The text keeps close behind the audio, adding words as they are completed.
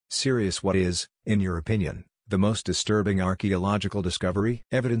Serious. What is, in your opinion, the most disturbing archaeological discovery?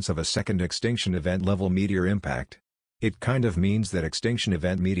 Evidence of a second extinction event-level meteor impact. It kind of means that extinction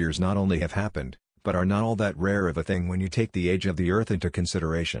event meteors not only have happened, but are not all that rare of a thing when you take the age of the Earth into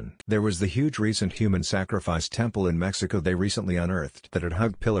consideration. There was the huge recent human sacrifice temple in Mexico they recently unearthed that had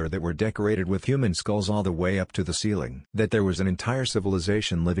hung pillars that were decorated with human skulls all the way up to the ceiling. That there was an entire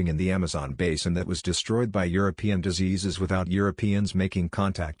civilization living in the Amazon basin that was destroyed by European diseases without Europeans making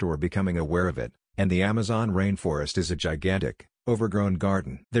contact or becoming aware of it, and the Amazon rainforest is a gigantic, overgrown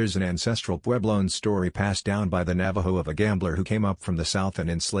garden. There's an ancestral Puebloan story passed down by the Navajo of a gambler who came up from the south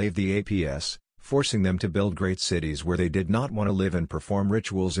and enslaved the APS, forcing them to build great cities where they did not want to live and perform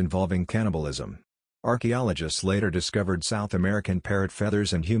rituals involving cannibalism. Archaeologists later discovered South American parrot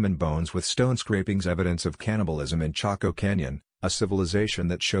feathers and human bones with stone scrapings, evidence of cannibalism in Chaco Canyon, a civilization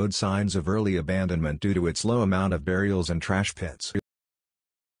that showed signs of early abandonment due to its low amount of burials and trash pits.